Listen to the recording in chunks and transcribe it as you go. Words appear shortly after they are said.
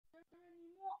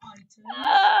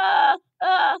Ah,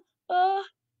 ah, ah,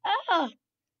 ah,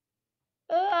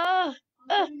 ah,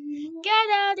 ah. Get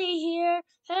out of here.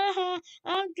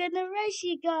 I'm gonna race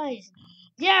you guys.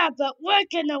 Yeah, but we're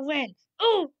gonna win.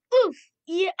 Ooh, oof.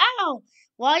 Yeah, ow.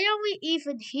 Why are we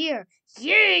even here?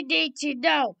 You need to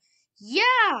know.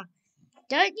 Yeah.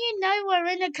 Don't you know we're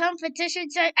in a competition?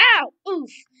 So, ow,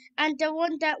 oof. And the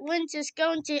one that wins is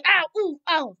going to, ow, ooh,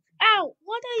 ow, ow.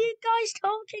 What are you guys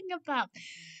talking about?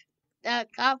 The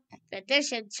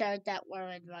competition show that we're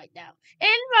in right now.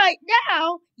 In right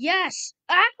now? Yes.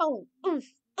 Ow,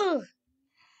 oof, oof.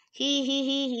 Hee hee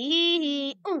hee hee hee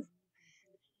hee. Oof,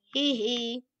 hee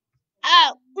hee.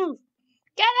 Ow, oof.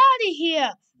 Get out of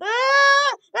here.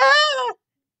 Ah, ah.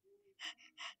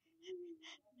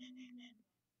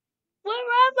 Where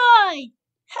am I?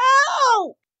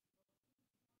 Help!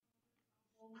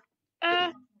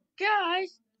 Uh,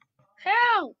 guys,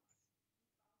 help!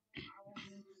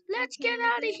 Let's get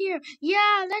out of here.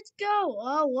 Yeah, let's go.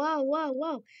 Oh, whoa, whoa,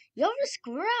 whoa. You're a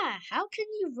scrap. How can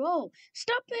you roll?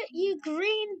 Stop it, you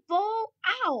green ball.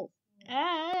 Ow.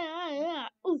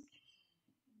 Ooh.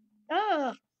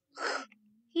 Oh.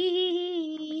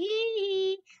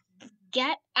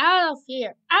 Get out of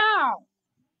here. Ow.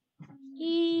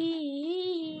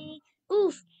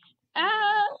 Oof.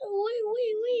 Wee,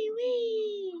 wee, wee,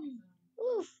 wee.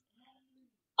 Oof.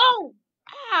 Oh,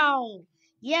 ow.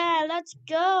 Yeah, let's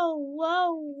go.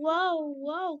 Whoa, whoa,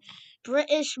 whoa.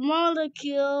 British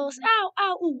molecules. Ow,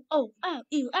 ow, ooh, oh, ow,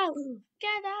 ew, ow, ooh.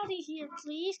 Get out of here,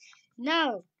 please.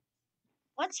 No.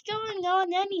 What's going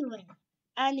on anyway?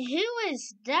 And who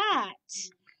is that?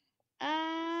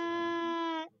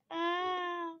 Uh,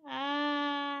 uh,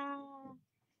 uh.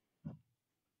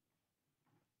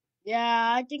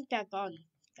 Yeah, I think they're gone,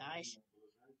 guys.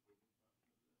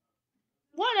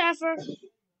 Whatever.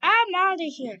 I'm out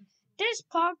of here. This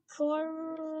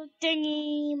parkour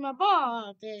thingy my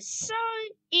bob is so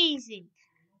easy.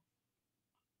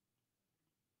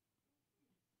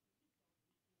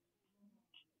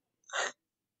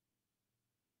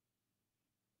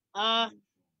 Uh,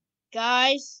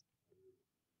 guys,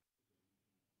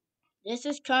 this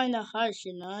is kind of harsh,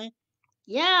 you know?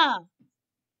 Yeah,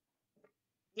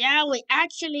 yeah, we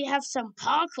actually have some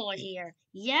parkour here.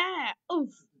 Yeah,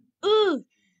 oof, ooh,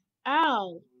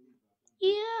 ow.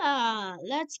 Yeah,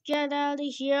 let's get out of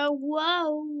here.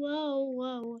 Whoa, whoa,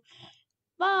 whoa.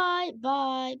 Bye,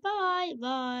 bye, bye,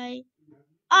 bye.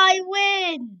 I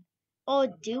win! Or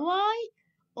do I?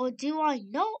 Or do I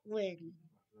not win?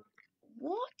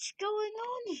 What's going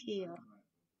on here?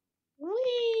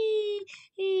 Wee!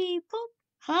 Poop!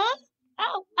 Huh?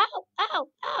 Ow! Ow! Ow!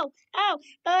 Ow! Ow!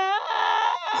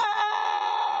 Ah!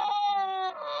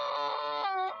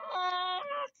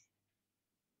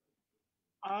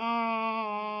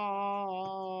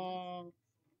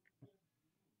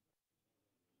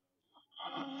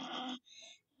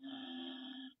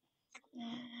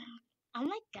 Oh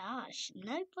my gosh,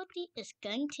 nobody is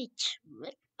going to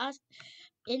trick us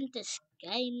in this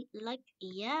game. Like,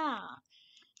 yeah,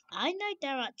 I know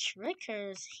there are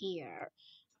trickers here,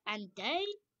 and they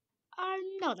are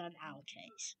not on our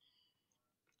case.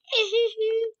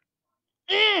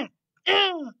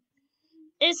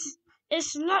 it's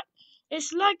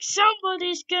it's like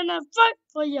somebody's gonna fight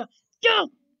for you. Go!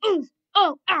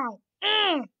 Oh! Ow!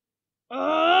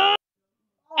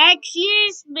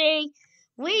 Excuse me.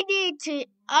 We need to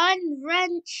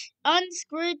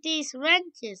unscrew these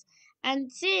wrenches and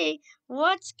see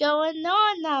what's going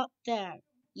on out there.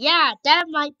 Yeah, there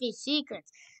might be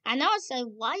secrets. And also,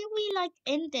 why are we like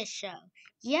in this show?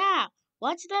 Yeah,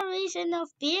 what's the reason of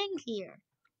being here?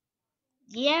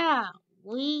 Yeah,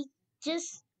 we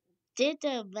just did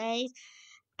a maze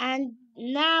and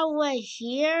now we're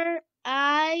here.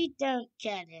 I don't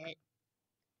get it.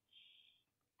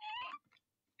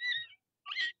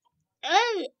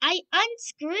 Oh, I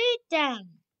unscrewed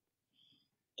them.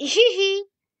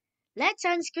 Let's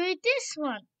unscrew this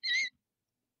one.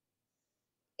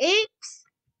 Oops.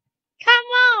 Come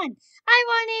on. I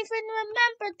won't even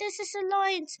remember this is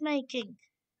alliance making.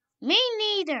 Me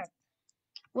neither.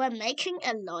 We're making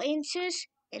alliances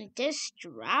in this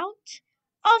drought?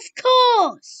 Of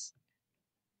course.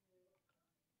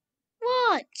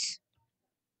 What?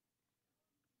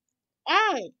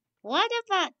 Oh, what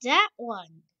about that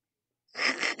one?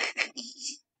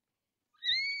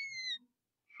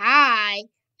 Hi.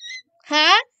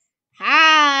 Huh?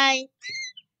 Hi.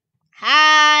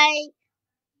 Hi.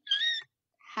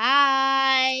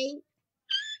 Hi.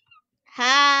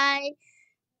 Hi.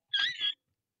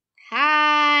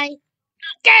 Hi.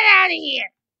 Get out of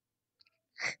here.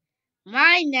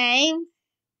 My name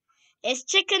is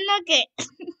Chicken Nugget.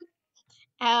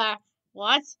 Uh,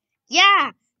 what?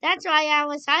 Yeah, that's why I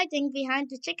was hiding behind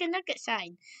the chicken nugget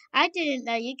sign. I didn't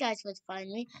know you guys would find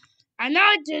me. And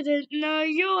I didn't know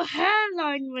your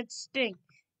hairline would stink.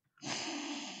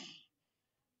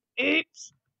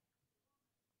 Oops,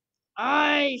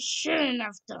 I shouldn't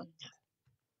have done that.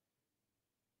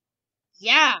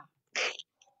 Yeah,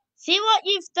 see what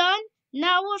you've done?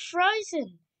 Now we're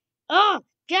frozen. Oh,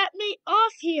 get me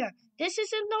off here. This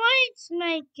is annoyance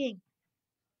making.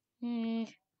 Hmm,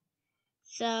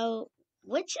 so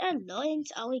which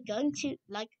alliance are we going to,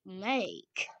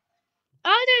 make?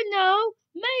 I don't know.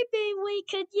 Maybe we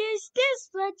could use this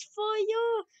much for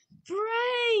your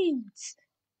brains.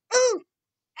 Ooh,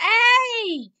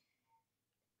 hey!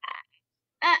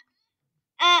 Uh,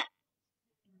 uh,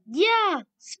 yeah,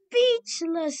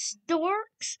 speechless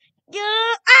dorks.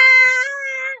 Yeah,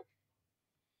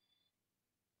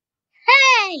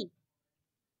 hey!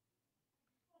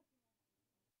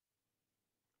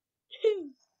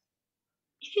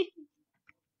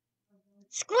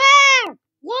 Square!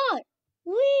 What?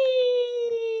 Wee!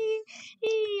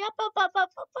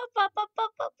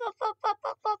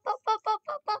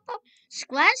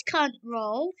 Squares can't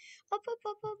roll.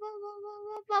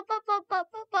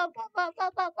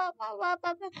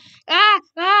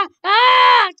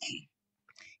 Ah!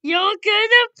 You're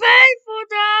gonna pay for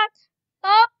that!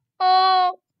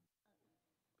 Uh-oh!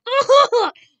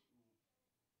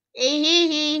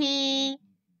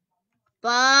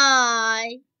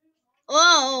 Bye!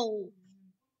 Oh!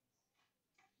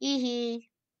 Hee hee.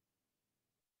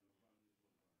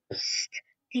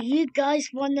 Do you guys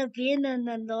want to be in an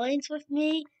alliance with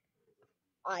me?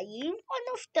 Are you one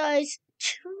of those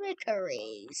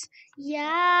trickeries?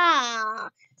 Yeah.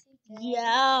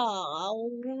 Yeah.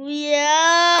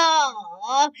 Yeah.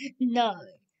 No.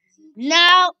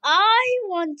 Now I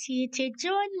want you to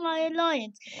join my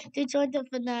alliance to join the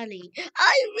finale.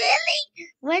 I really?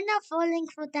 We're not falling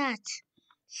for that.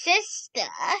 Sister,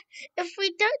 if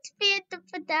we don't be at the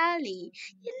finale,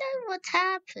 you know what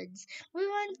happens. We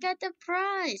won't get the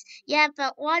prize. Yeah,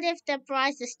 but what if the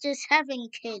prize is just having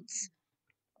kids?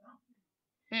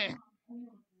 Hmm.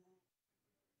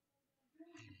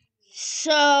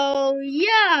 So,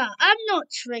 yeah, I'm not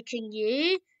tricking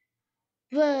you,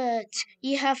 but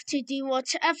you have to do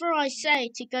whatever I say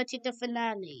to go to the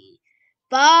finale.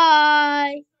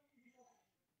 Bye!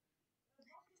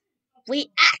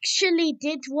 We actually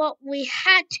did what we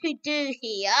had to do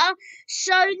here,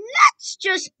 so let's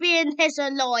just be in his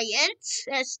alliance,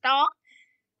 sister.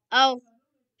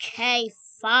 Okay,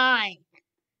 fine.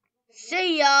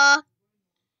 See ya.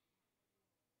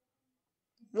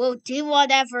 We'll do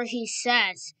whatever he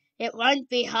says. It won't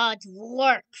be hard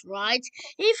work, right?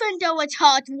 Even though it's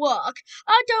hard work,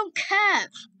 I don't care.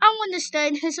 I want to stay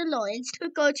in his alliance to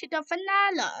go to the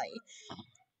finale.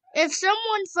 If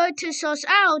someone votes us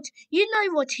out, you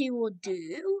know what he will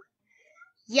do.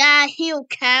 Yeah, he'll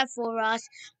care for us,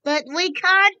 but we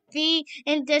can't be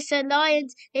in this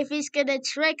alliance if he's gonna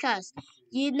trick us.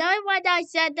 You know what I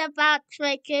said about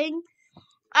tricking?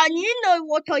 And you know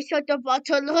what I said about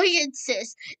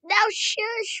alliances. Now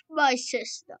shush, my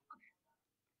sister.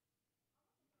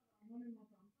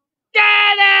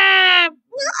 Get him!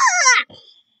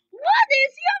 What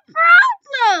is your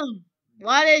problem?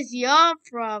 What is your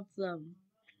problem?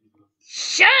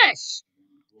 Shush!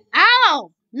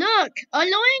 Ow! Look,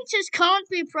 alliances can't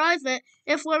be private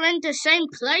if we're in the same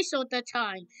place all the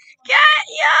time. Get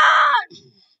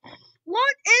ya!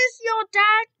 What is your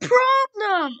dad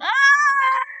problem?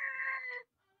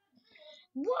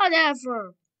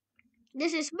 Whatever.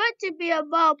 This is meant to be a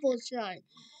marble show.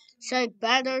 So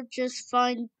better just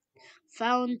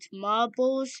found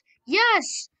marbles.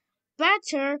 Yes,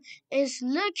 better is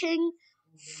looking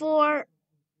for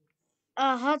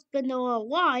a husband or a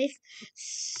wife.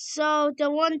 So the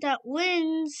one that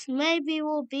wins maybe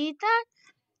will be that.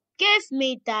 Give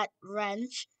me that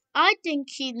wrench. I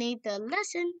think you need a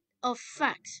lesson of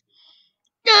facts.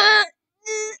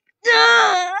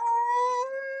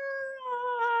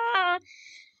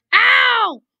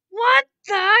 Ow! What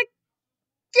the?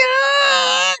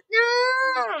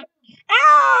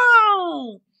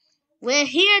 Ow! We're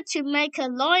here to make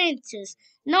alliances,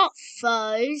 not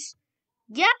foes.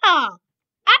 Yeah.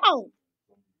 Ow!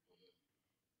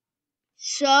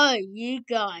 So, you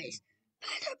guys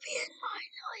better be in my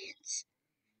alliance.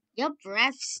 Your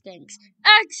breath stinks.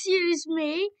 Excuse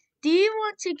me. Do you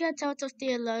want to get out of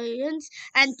the alliance?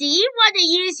 And do you want to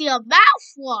use your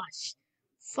mouthwash?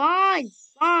 Fine,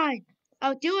 fine.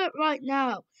 I'll do it right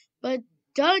now. But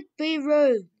don't be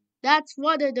rude. That's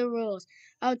one of the rules.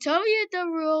 I'll tell you the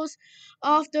rules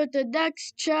after the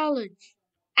next challenge.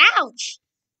 Ouch!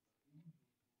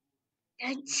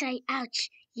 Don't say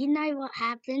ouch. You know what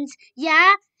happens?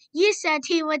 Yeah, you said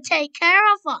he would take care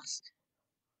of us.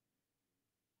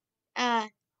 Uh,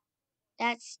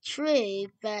 that's true,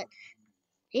 but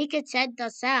he could send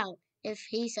us out if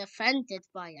he's offended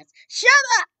by us. Shut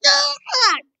up!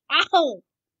 Ow!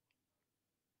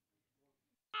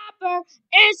 Flapper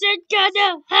isn't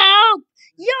gonna help!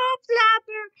 Your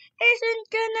flapper isn't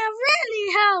gonna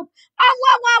really help! Oh,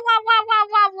 wah, wah, wah, wah, wah,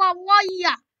 wah, wah, wah,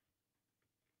 yeah.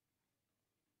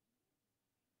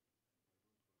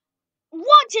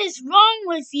 What is wrong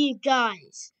with you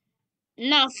guys?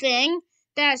 Nothing.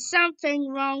 There's something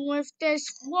wrong with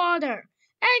this water.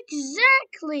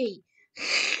 Exactly.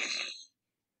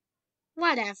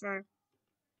 Whatever.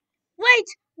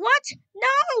 Wait, what?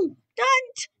 No!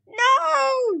 Don't!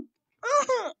 No!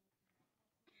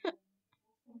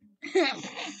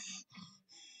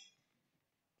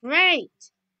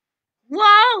 Great.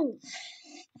 Whoa!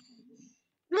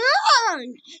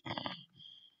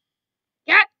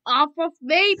 Get off of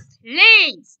me,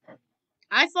 please!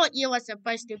 I thought you were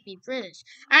supposed to be British.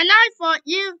 And I thought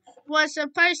you were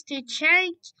supposed to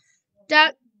change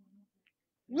the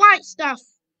white stuff.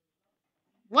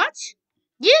 What?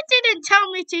 You didn't tell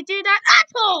me to do that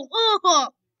at all!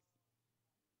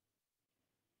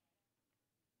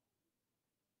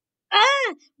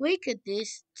 We could do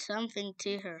something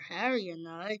to her hair, you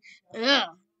know.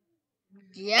 Ugh.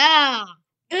 Yeah.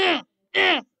 Ugh,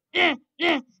 ugh, ugh, ugh,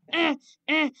 ugh, ugh,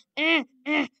 ugh,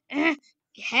 ugh, ugh.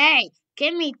 Hey,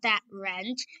 give me that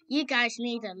wrench. You guys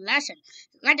need a lesson.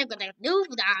 I'm gonna do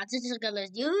that. This is gonna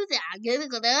do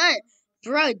that.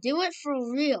 Bro, do it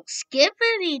for real.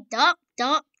 Skippity dop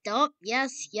dop dop.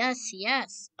 Yes, yes,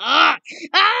 yes. Ah!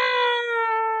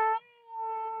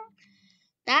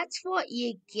 That's what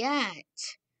you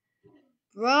get.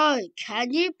 Bro,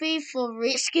 can you be for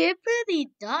real?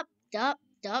 Skippity dop dop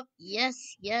dop.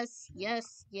 Yes, yes,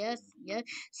 yes, yes, yes,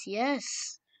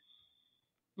 yes.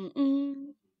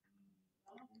 Mm-mm.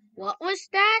 What was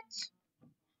that?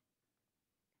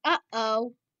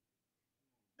 Uh-oh.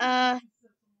 Uh,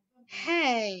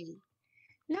 hey.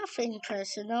 Nothing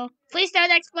personal. Please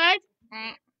don't explode.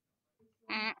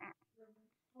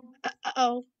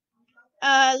 Uh-oh.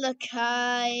 Look,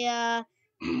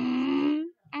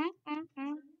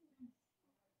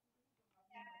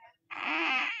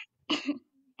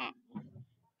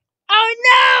 Oh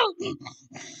no!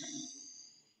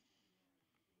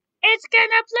 It's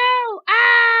gonna blow!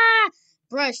 Ah!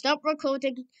 Bro, stop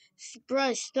recording.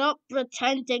 Bro, stop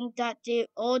pretending that the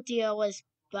audio is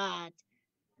bad.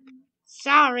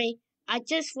 Sorry, I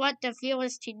just want the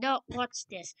viewers to not watch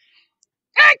this.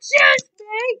 Excuse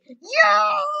me!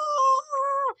 Yo!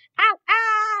 Ow,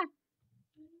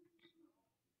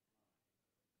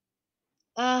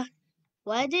 ah!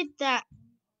 Where did that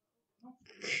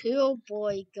cool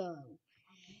boy go?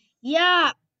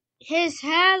 Yeah, his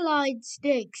hairline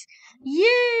stinks.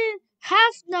 You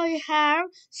have no hair,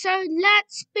 so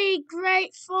let's be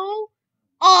grateful.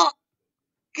 Oh,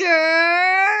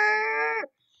 grrr!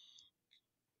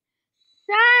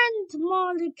 Sand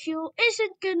molecule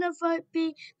isn't gonna vote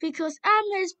me because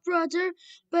I'm his brother,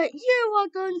 but you are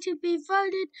going to be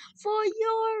voted for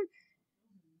your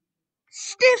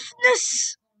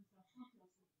stiffness.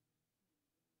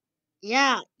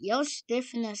 Yeah, your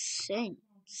stiffness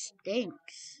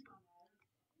stinks.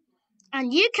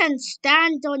 And you can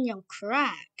stand on your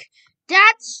crack.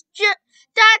 That's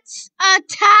a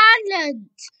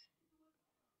talent.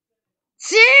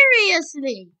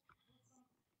 Seriously.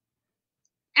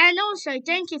 And also,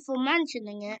 thank you for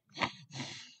mentioning it.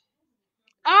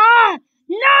 Ah,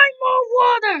 no more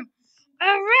water.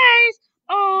 Erase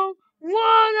all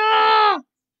water.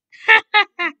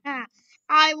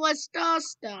 I was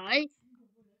thirsty.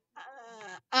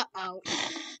 Uh-oh.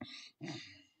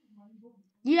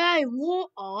 Yay,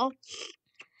 water.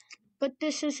 But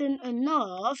this isn't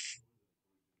enough.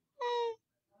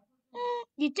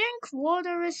 You think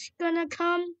water is gonna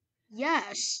come?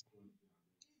 Yes.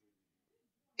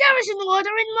 There isn't water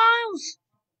in miles.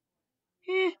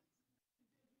 Eh.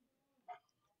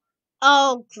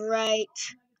 Oh,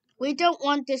 great. We don't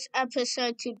want this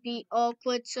episode to be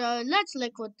awkward, so let's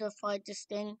liquidify this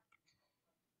thing.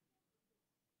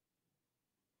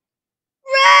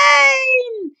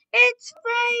 Rain! It's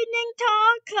raining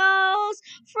tacos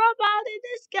from out of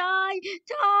the sky.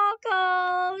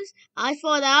 Tacos! I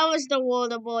thought I was the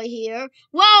water boy here.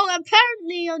 Well,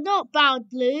 apparently you're not, Bound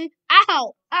Blue.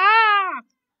 Ow! Ah!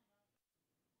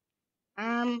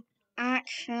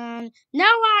 Action. No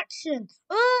action!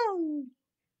 Ooh!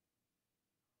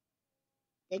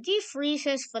 Did he freeze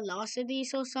his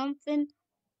velocities or something?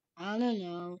 I don't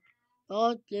know.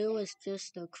 Bold Blue is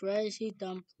just a crazy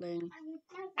dumpling.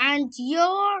 And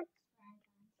your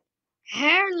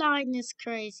hairline is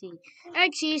crazy.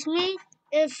 Excuse me,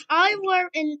 if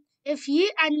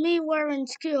you and me were in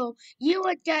school, you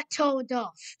would get told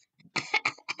off.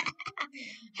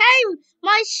 Hey,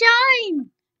 my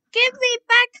shine! Give me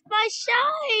back my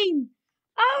shine!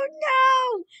 Oh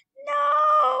no!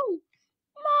 No!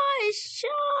 My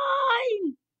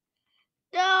shine!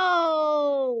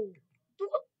 No!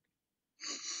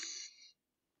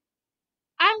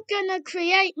 I'm gonna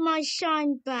create my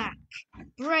shine back.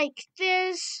 Break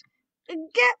this.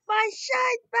 Get my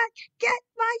shine back! Get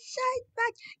my shine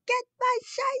back! Get my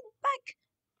shine back!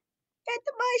 Get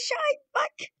my shine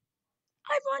back!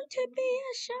 I want to be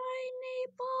a shiny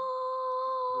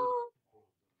ball!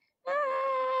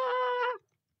 Ah!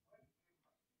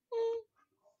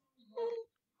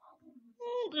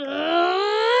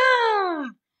 Ah!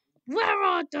 Where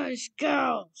are those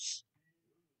girls?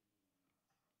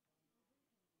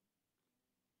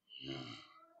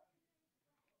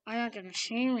 Are not gonna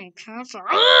see me, Castle.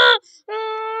 Ah!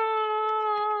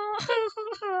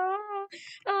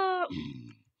 Ah!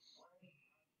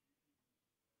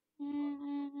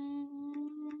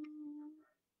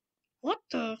 What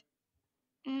the?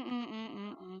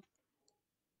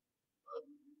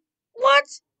 What?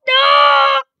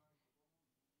 No!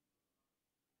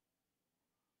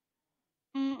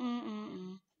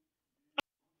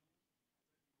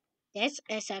 This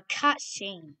is a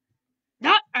cutscene.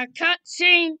 Not a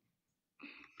cutscene!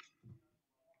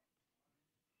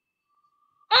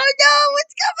 Oh no,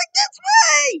 it's coming this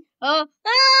way!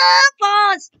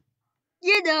 Pause!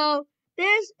 You know,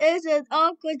 this is an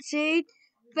awkward scene,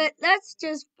 but let's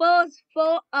just pause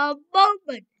for a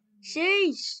moment.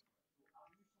 Sheesh.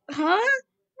 Huh?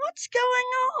 What's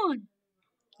going on?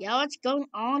 Yeah, what's going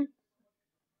on?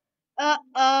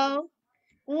 Uh-oh.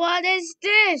 What is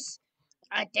this?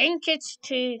 I think it's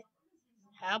to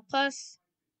help us.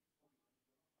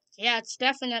 Yeah, it's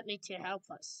definitely to help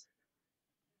us.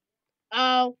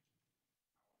 Oh,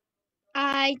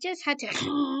 I just had to.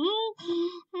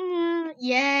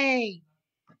 Yay!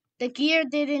 The gear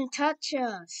didn't touch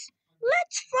us.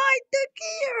 Let's find the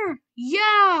gear!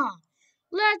 Yeah!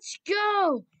 Let's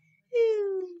go!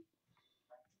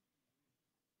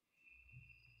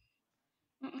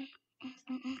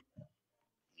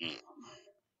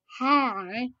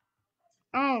 Hi.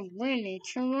 Oh, we need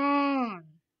to run.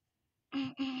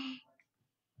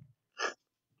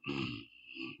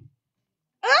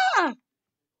 Ah!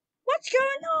 What's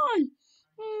going on?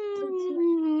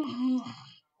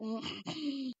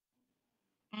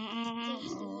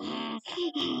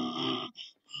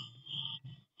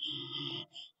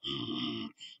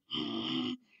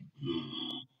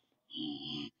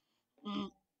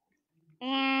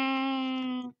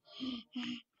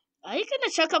 Are you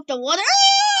gonna suck up the water?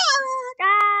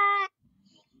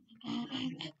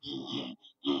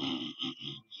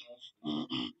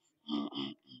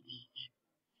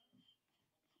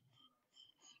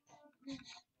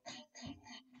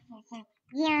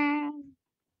 Yeah.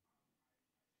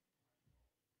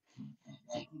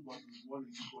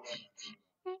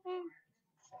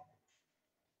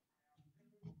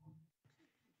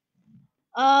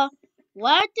 Uh,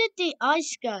 where did the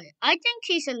ice go? I think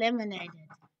he's eliminated.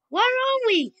 Where are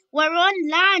we? We're on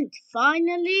land,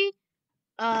 finally.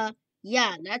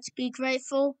 Yeah, let's be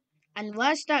grateful. And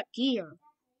where's that gear?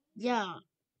 Yeah.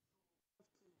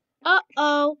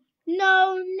 Uh-oh.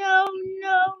 No, no,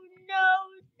 no, no,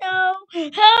 no.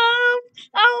 Help!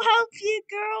 I'll help you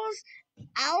girls.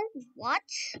 Ow, what?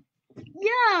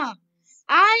 Yeah.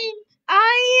 I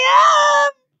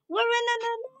am. We're in an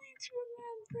alliance,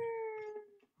 remember?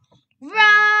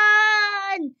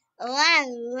 Run!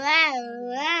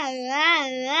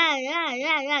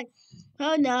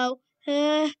 Oh no.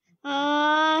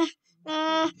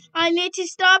 I need to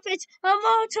stop it. A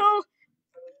mortal.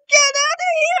 Get out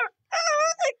of here!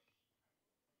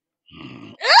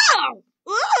 Oh!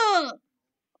 Ugh!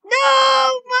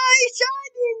 No, my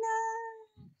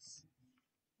shyness!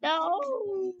 No.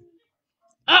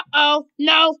 Uh-oh.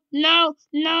 No, no,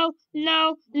 no,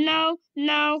 no, no,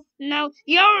 no, no.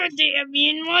 You're the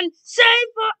immune one.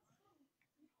 Save her!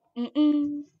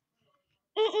 Mm-mm.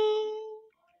 Mm-mm.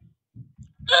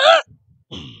 Ugh!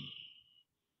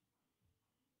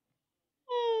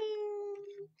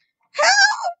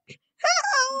 Help!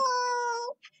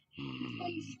 Help!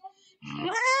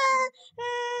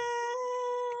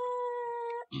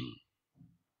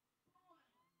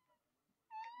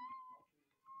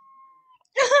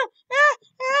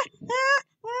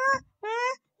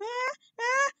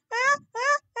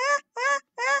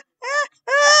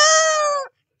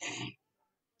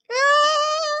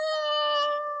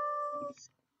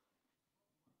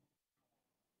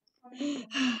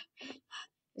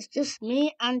 It's just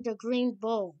me and the green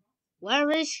ball.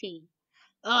 Where is he?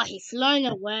 Oh, he's flying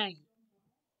away.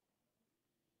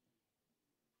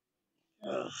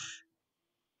 Ugh.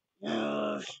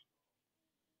 Ugh.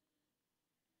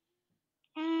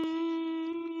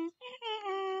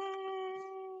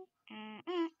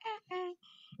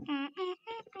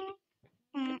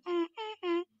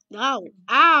 Ow!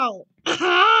 Ow!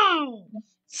 Ow!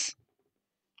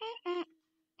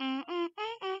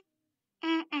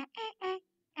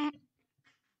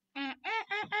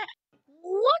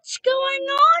 What's going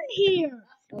on here?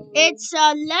 It's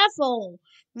a level.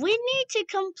 We need to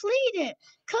complete it.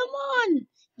 Come on.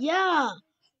 Yeah.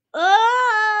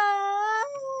 Ah!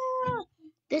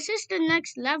 This is the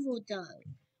next level though.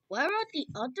 Where are the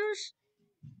others?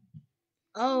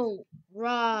 Oh,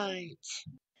 right.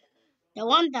 The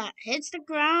one that hits the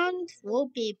ground will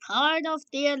be part of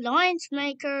the alliance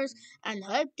makers and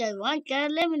hope they won't get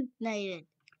eliminated.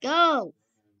 Go!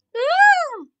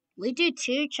 Ah! We do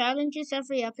 2 challenges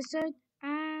every episode.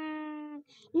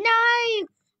 No!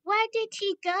 Where did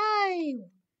he go?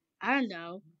 I don't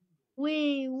know.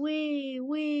 We, we,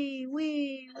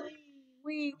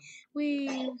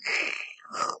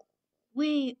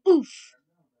 oof.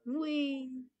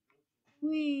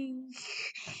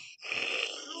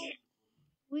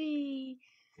 We,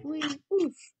 we,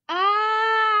 oof.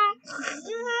 Ah!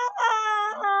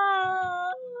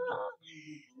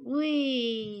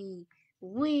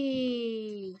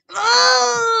 We.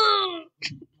 Oh!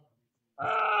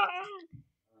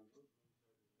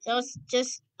 So it's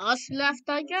just us left,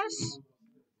 I guess?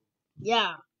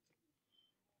 Yeah.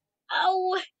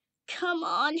 Oh, come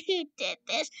on, who did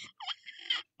this?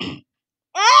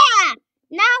 Ah!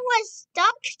 Now we're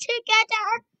stuck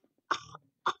together.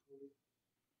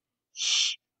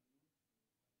 Shh.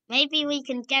 Maybe we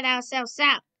can get ourselves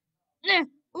out. Ah!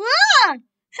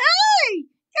 Hey!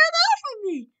 Get off of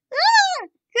me! Ah!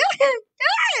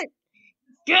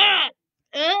 Get!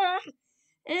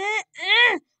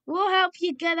 We'll help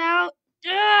you get out.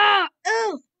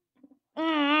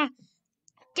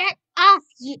 Get off,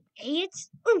 you idiots!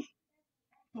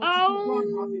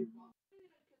 Oh.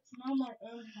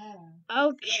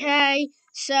 Okay,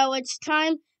 so it's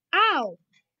time. Ow!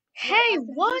 Hey,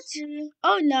 what?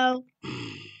 Oh no.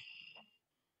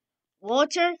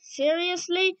 Water?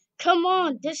 Seriously? Come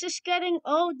on, this is getting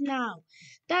old now.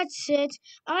 That's it.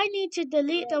 I need to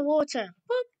delete the water.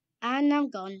 Boop. And I'm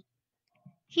gone.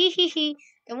 Hee hee hee.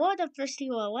 The water pushed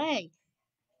you away.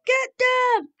 Get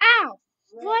them! Ow!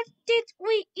 What did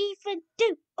we even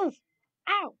do? Oh!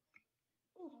 Ow!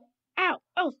 Ow!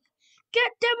 Oh!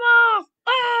 Get them off!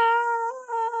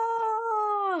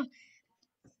 Ah!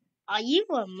 Are you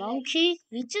a monkey?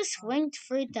 You just went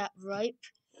through that rope.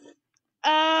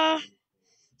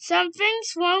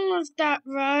 Something's wrong with that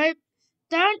rope.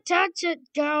 Don't touch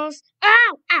it, girls.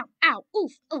 Ow! Ow! Ow!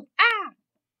 Oof! Oof! Ah!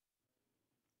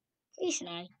 Please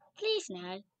no. Please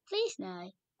no. Please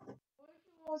no.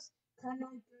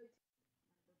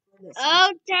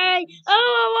 Okay.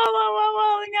 Oh! Whoa! Whoa! Whoa!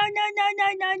 Whoa! No! No! No! No!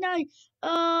 No! No!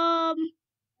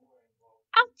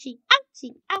 Ouchie!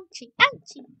 Ouchie! Ouchie!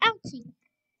 Ouchie! Ouchie!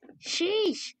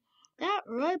 Sheesh! That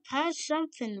rope has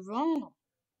something wrong.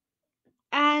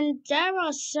 And there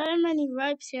are so many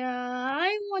ropes here.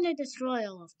 I want to destroy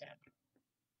all of them.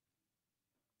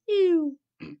 Ew.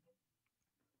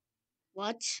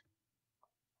 What?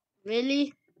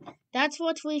 Really? That's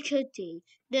what we could do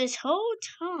this whole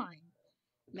time.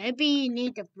 Maybe you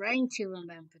need a brain to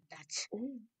remember that.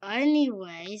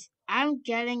 Anyways, I'm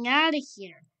getting out of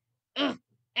here.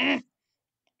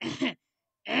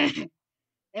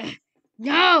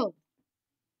 No!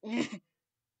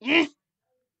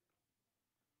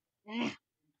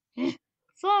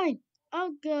 Fine,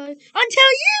 I'll go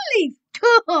until you leave.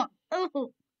 Oh.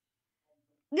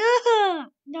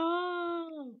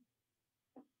 No.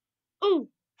 Oh.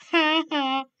 Ha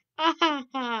ha. Ha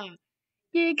ha.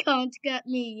 You can't get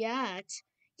me yet.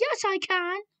 Yes, I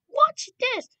can. Watch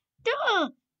this. Duh.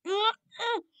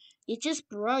 You just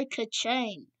broke a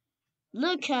chain.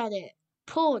 Look at it.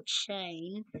 Poor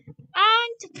chain.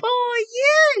 And poor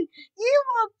you. You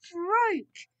are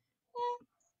broke.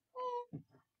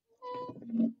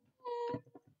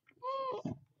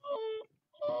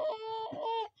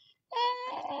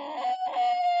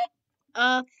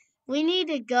 Uh, we need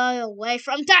to go away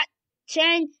from that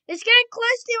chain. It's getting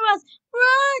close to us.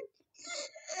 Run!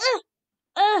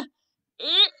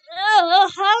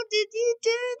 How did you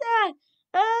do that?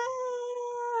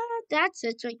 That's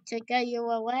a trick to get you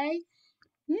away.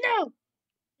 No.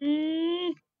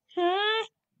 Huh?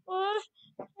 What?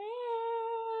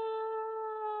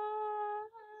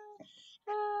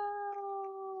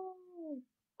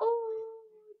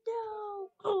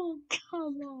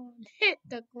 come on, hit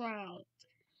the ground.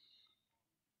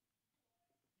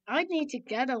 I need to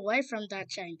get away from that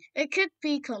chain. It could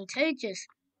be contagious.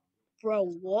 Bro,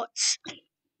 what?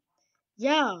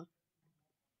 Yeah.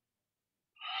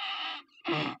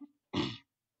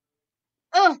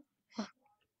 Oh,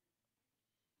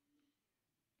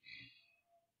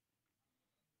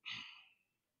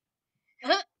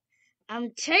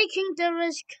 I'm taking the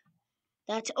risk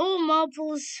that all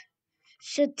marbles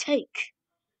should take,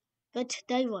 but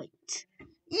they won't.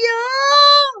 Yeah!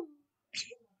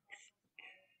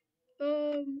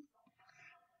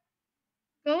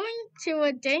 Going to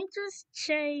a dangerous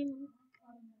chain.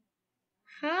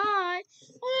 Hi.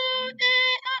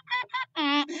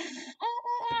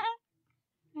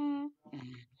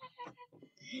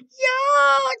 Yo!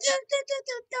 Go, go,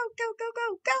 go, go,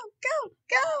 go, go,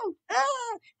 go!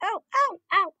 Oh, ow, ow,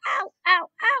 ow, ow, ow,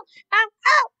 ow, ow, ow,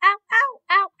 ow, ow, ow,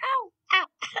 ow, ow, ow,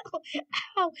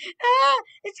 ow. Ah,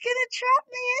 it's gonna trap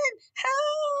me in.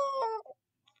 Help!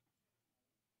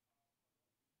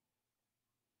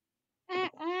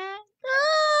 Ah.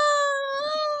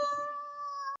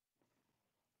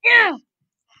 Yeah.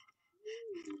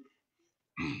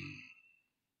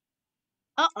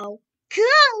 Uh-oh. Go!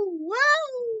 Whoa!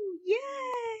 Yay!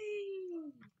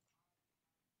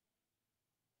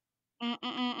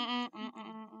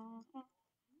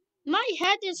 My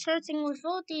head is hurting with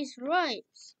all these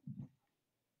ropes.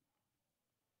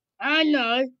 I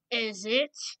know. Is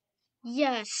it?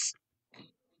 Yes.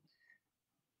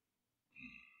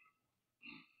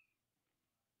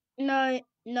 No,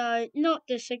 no, not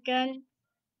this again.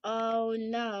 Oh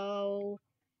no.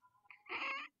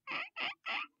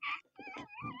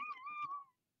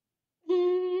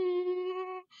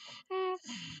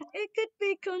 It could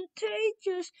be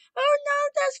contagious. Oh no,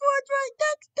 that's what's right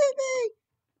next to me.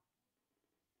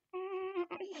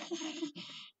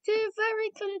 Two very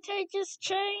contagious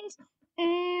chains.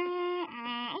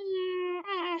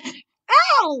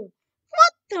 Ow!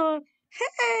 What the?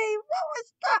 Hey, what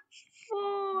was that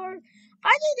for?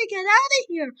 I need to get out of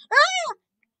here. Ah!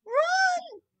 Run!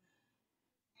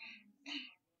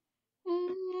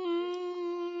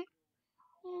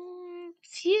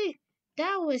 Phew,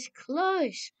 that was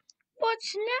close.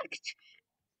 What's next?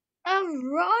 A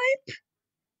rope?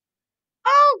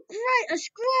 Oh, great, a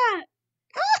scrap!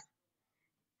 Ah!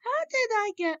 How did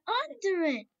I get under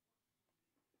it?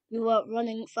 You are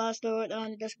running faster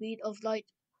than the speed of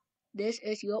light. This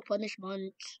is your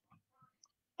punishment.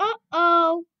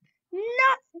 Uh-oh!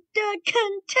 Not the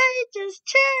contagious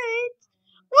chains!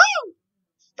 Woo!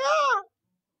 Stop!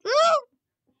 Woo!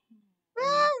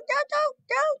 Woo!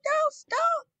 No,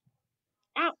 stop!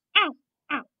 Ow, ow,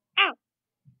 ow, ow!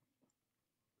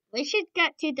 We should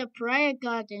get to the prayer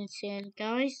garden soon,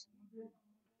 guys.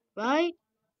 Right?